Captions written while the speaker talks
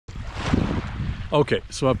Okay,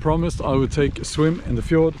 so I promised I would take a swim in the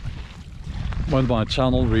fjord when my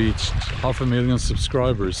channel reached 500,000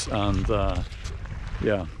 subscribers, and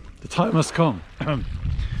yeah, the time has come.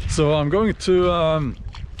 So I'm going to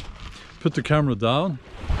put the camera down,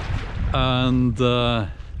 and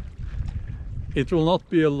it will not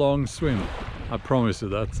be a long swim, I promise you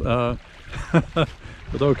that.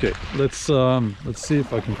 But okay, let's see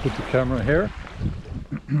if I can put the camera here.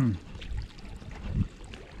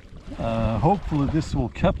 Hopefully this will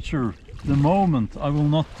capture the moment. I will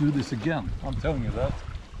not do this again, I'm telling you that.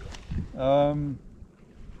 And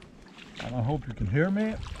I hope you can hear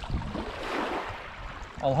me.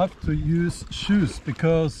 I'll have to use shoes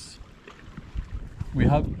because we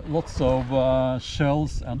have lots of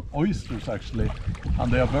shells and oysters actually,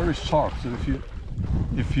 and they are very sharp. So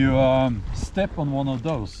if you step on one of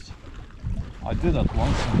those, I did that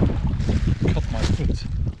once and cut my foot.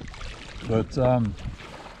 But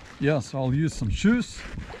yeah, so I'll use some shoes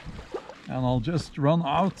and I'll just run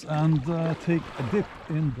out and take a dip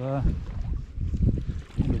in the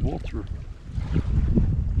water.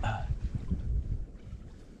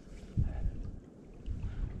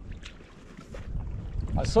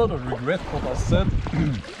 I sort of regret what I said,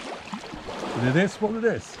 but it is what it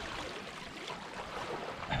is.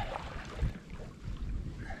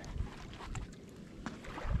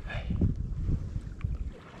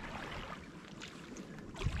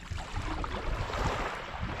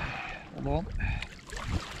 Hold on,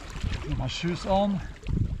 put my shoes on,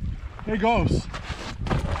 here goes.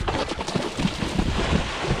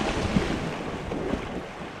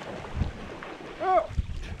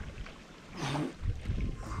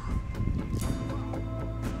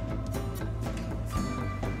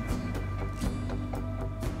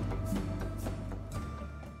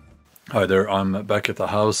 Hi there, I'm back at the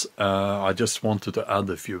house. I just wanted to add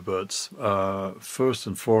a few words. First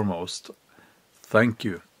and foremost, thank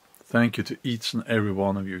you. Thank you to each and every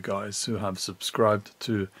one of you guys who have subscribed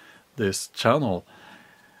to this channel.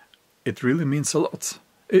 It really means a lot.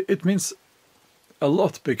 It means a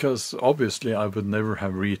lot because obviously I would never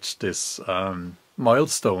have reached this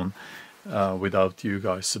milestone without you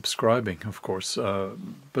guys subscribing, of course.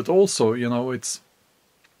 But also, you know, it's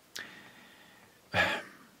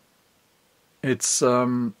it's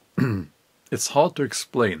hard to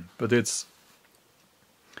explain, but it's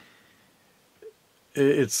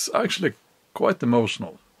actually quite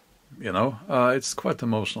emotional, you know. It's quite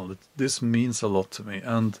emotional. This means a lot to me.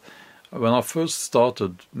 And when I first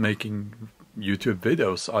started making YouTube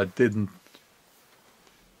videos, I didn't,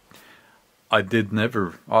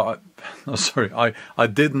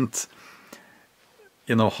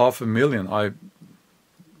 you know, 500,000.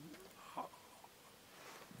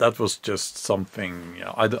 That was just something.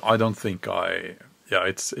 I don't think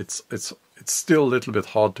it's still a little bit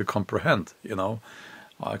hard to comprehend, you know.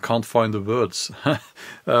 I can't find the words.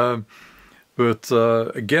 But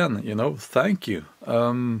again, you know, thank you.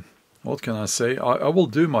 What can I say? I will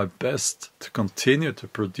do my best to continue to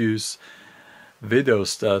produce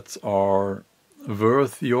videos that are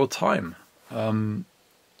worth your time. And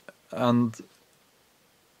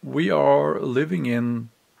we are living in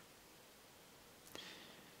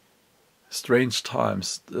strange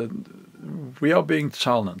times. We are being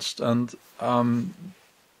challenged, and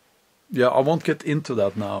yeah, I won't get into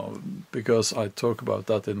that now because I talk about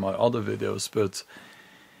that in my other videos, but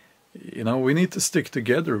you know, we need to stick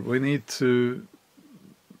together. We need to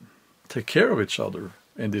take care of each other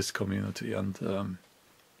in this community, and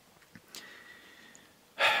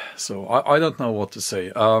so I don't know what to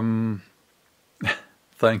say.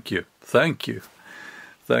 Thank you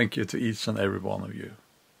to each and every one of you.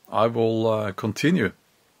 I will continue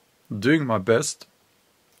doing my best,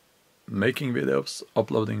 making videos,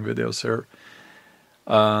 uploading videos here,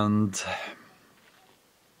 and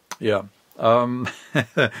yeah.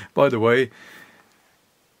 By the way,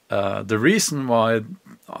 the reason why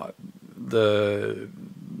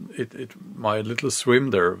my little swim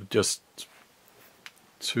there, just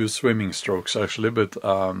 2 swimming strokes actually, but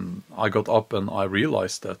I got up and I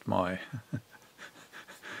realized that my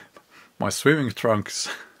swimming trunks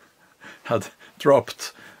had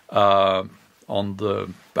dropped on the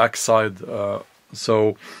backside,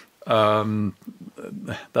 so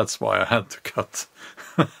that's why I had to cut.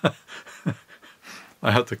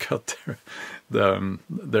 I had to cut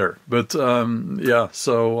there, but yeah.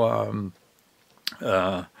 So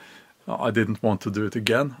I didn't want to do it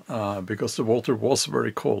again because the water was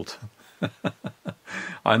very cold.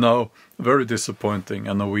 I know, very disappointing.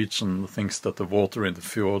 A Norwegian thinks that the water in the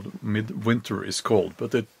fjord mid-winter is cold,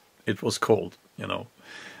 but it was cold, you know.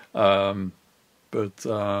 But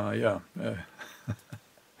yeah.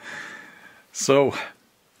 So,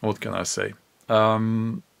 what can I say? I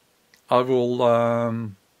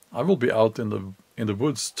will be out in the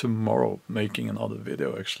woods tomorrow making another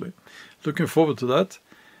video. Actually, looking forward to that.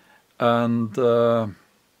 And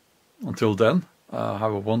until then,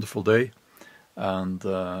 have a wonderful day. And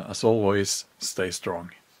as always, stay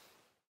strong.